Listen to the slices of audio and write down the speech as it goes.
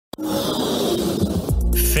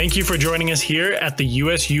Thank you for joining us here at the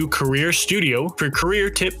USU Career Studio for Career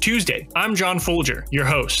Tip Tuesday. I'm John Foulger, your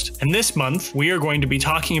host, and this month we are going to be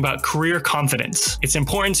talking about career confidence, its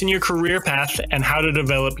importance in your career path, and how to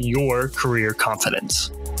develop your career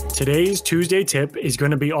confidence. Today's Tuesday tip is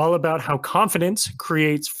going to be all about how confidence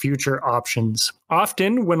creates future options.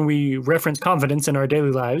 Often, when we reference confidence in our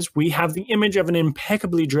daily lives, we have the image of an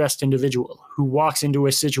impeccably dressed individual who walks into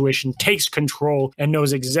a situation, takes control, and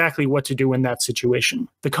knows exactly what to do in that situation.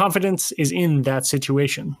 The confidence is in that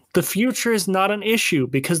situation. The future is not an issue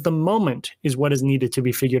because the moment is what is needed to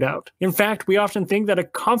be figured out. In fact, we often think that a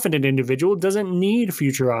confident individual doesn't need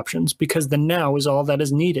future options because the now is all that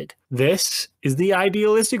is needed. This is the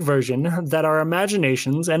idealistic version that our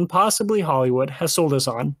imaginations and possibly Hollywood has sold us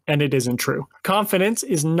on, and it isn't true. Confidence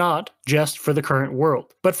is not just for the current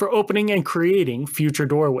world, but for opening and creating future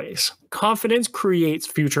doorways. Confidence creates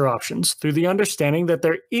future options through the understanding that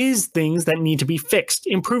there is things that need to be fixed,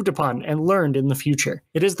 improved upon, and learned in the future.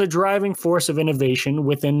 It is the driving force of innovation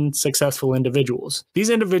within successful individuals. These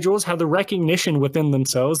individuals have the recognition within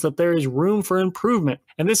themselves that there is room for improvement,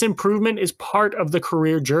 and this improvement is part of the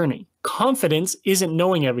career journey. Confidence isn't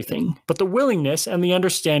knowing everything, but the willingness and the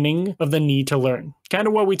understanding of the need to learn. Kind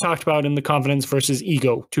of what we talked about in the Confidence versus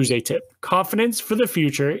Ego Tuesday tip. Confidence for the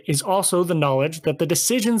future is also the knowledge that the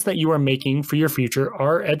decisions that you are making for your future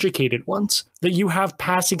are educated ones, that you have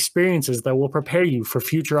past experiences that will prepare you for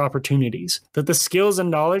future opportunities, that the skills and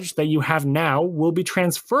knowledge that you have now will be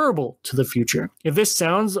transferable to the future. If this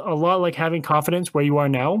sounds a lot like having confidence where you are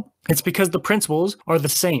now, it's because the principles are the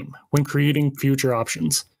same when creating future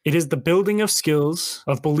options. It is the building of skills,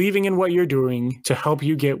 of believing in what you're doing to help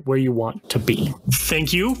you get where you want to be.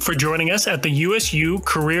 Thank you for joining us at the USU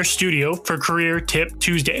Career Studio for Career Tip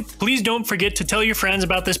Tuesday. Please don't forget to tell your friends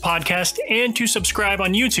about this podcast and to subscribe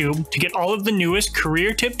on YouTube to get all of the newest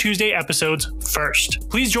Career Tip Tuesday episodes first.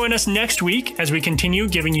 Please join us next week as we continue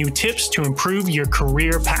giving you tips to improve your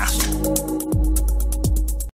career path.